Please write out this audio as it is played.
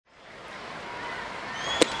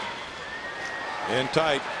In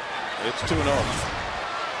tight. It's 2-0.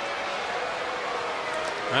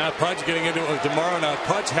 Pudge getting into it with DeMauro now.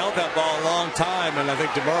 Pudge held that ball a long time, and I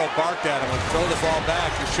think DeMauro barked at him and throw the ball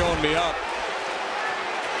back. You're showing me up.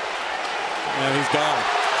 And he's gone.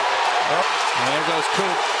 Oh, and there goes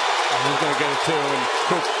Coop. He's going to get it too. And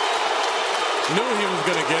Coop knew he was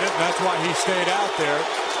going to get it, and that's why he stayed out there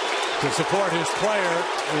to support his player.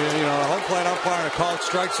 You know, a home plate umpire in a called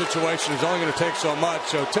strike situation is only going to take so much.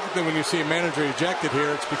 So typically when you see a manager ejected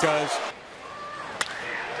here, it's because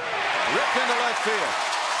ripped into left field.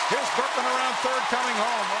 Here's Berkman around third coming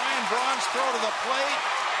home. Ryan Braun's throw to the plate.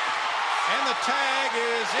 And the tag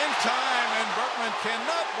is in time, and Berkman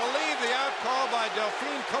cannot believe the out call by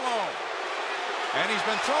Delphine Colon. And he's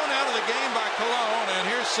been thrown out of the game by Colon, and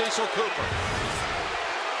here's Cecil Cooper.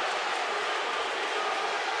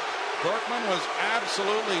 Berkman was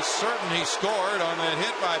absolutely certain he scored on that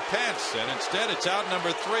hit by Pence, and instead it's out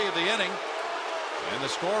number 3 of the inning. And the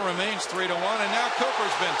score remains 3-1, and now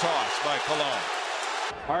Cooper's been tossed by Colon.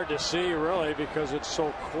 Hard to see, really, because it's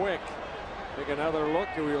so quick. Take another look.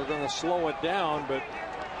 We were going to slow it down, but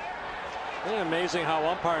amazing how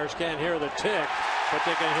umpires can't hear the tick, but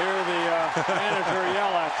they can hear the manager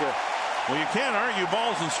yell at you. Well, you can't argue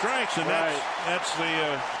balls and strikes, and that's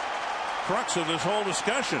the crux of this whole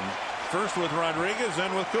discussion. First with Rodriguez,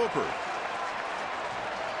 then with Cooper.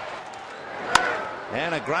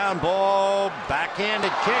 And a ground ball,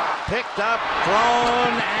 backhanded kick, picked up,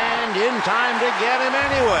 thrown, and in time to get him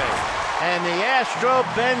anyway. And the Astro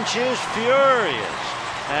bench is furious.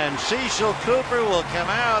 And Cecil Cooper will come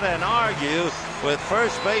out and argue with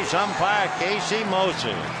first base umpire Casey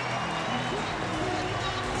Moser.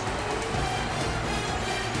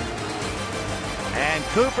 And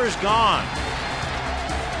Cooper's gone.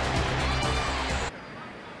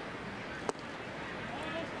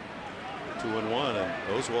 2-1,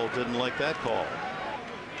 and Oswald didn't like that call.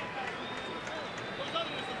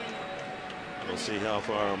 We'll see how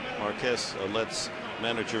far Marquez lets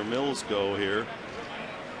manager Mills go here.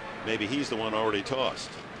 Maybe he's the one already tossed.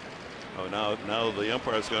 Oh, now the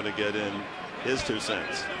umpire's going to get in his 2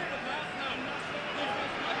 cents.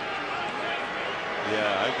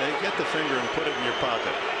 Yeah, I get the finger and put it in your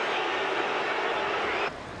pocket.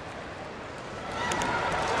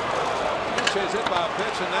 Is hit by a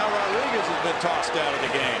pitch, and now Rodriguez has been tossed out of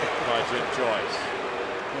the game by Jim Joyce.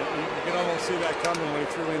 you can almost see that coming when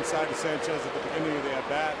he threw inside to Sanchez at the beginning of the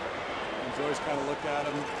at-bat. And Joyce kind of looked at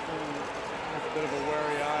him with a bit of a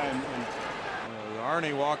wary eye. And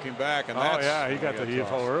Arnie walking back, and he got the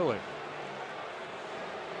UFO early.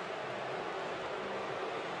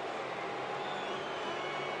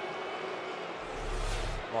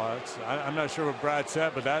 Well, I'm not sure what Brad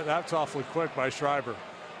said, but that's awfully quick by Schreiber.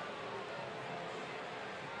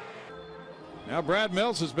 Now Brad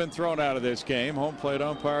Mills has been thrown out of this game. Home plate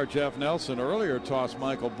umpire Jeff Nelson earlier tossed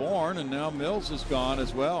Michael Bourne, and now Mills is gone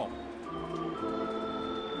as well.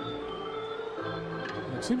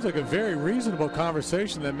 It seems like a very reasonable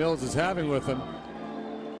conversation that Mills is having with him.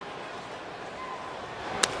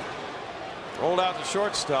 Rolled out to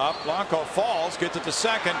shortstop. Blanco falls, gets it to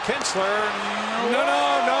second. Kinsler. No.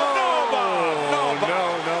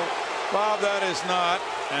 Bob, that is not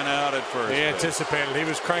an out at first. He anticipated. He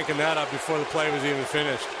was cranking that up before the play was even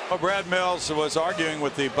finished. Well, Brad Mills was arguing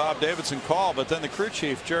with the Bob Davidson call, but then the crew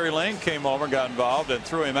chief, Jerry Lane, came over, got involved, and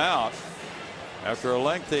threw him out after a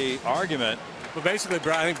lengthy argument. But basically,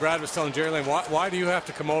 I think Brad was telling Jerry Lane, why do you have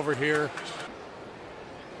to come over here?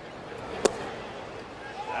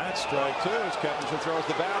 That's strike 2 as Keppinger throws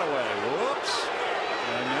the bat away. Whoops.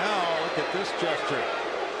 And now look at this gesture.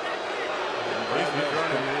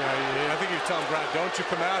 I think he's telling Brad, don't you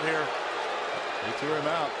come out here. He threw him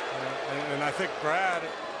out. And I think Brad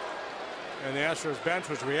and the Astros bench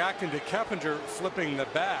was reacting to Keppinger flipping the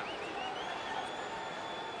bat.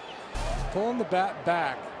 Pulling the bat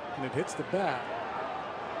back, and it hits the bat.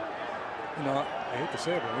 You know, I hate to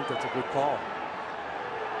say it, but I think that's a good call.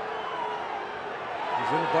 He's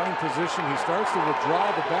in a bunting position. He starts to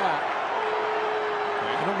withdraw the bat.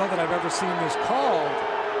 I don't know that I've ever seen this called.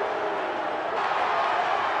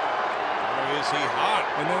 Is he hot?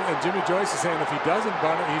 And then Jimmy Joyce is saying if he doesn't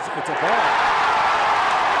bunt it, it's a ball.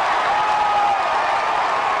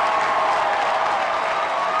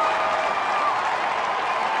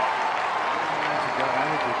 I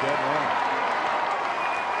think you're dead wrong.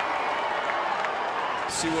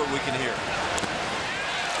 See what we can hear.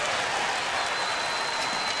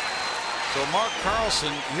 So Mark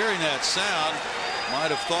Carlson, hearing that sound,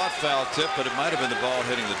 might have thought foul tip, but it might have been the ball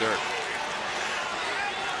hitting the dirt.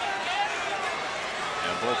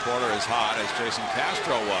 Bull Porter is hot, as Jason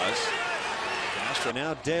Castro was.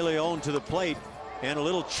 Now De Leon to the plate. And a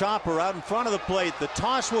little chopper out in front of the plate. The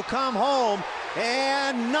toss will come home,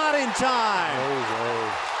 and not in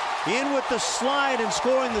time. In with the slide and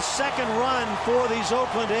scoring the second run for these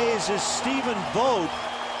Oakland A's is Stephen Vogt.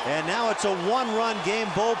 And now it's a one-run game.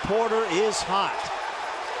 Bo Porter is hot.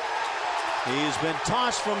 He's been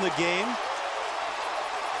tossed from the game.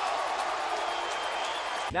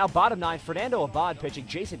 Now bottom 9, Fernando Abad pitching,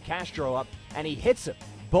 Jason Castro up, and he hits him.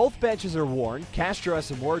 Both benches are worn. Castro has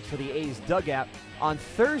some words for the A's dugout. On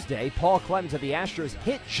Thursday, Paul Clemens of the Astros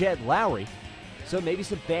hit Jed Lowry, so maybe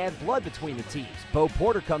some bad blood between the teams. Bo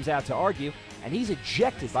Porter comes out to argue, and he's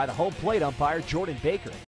ejected by the home plate umpire Jordan Baker.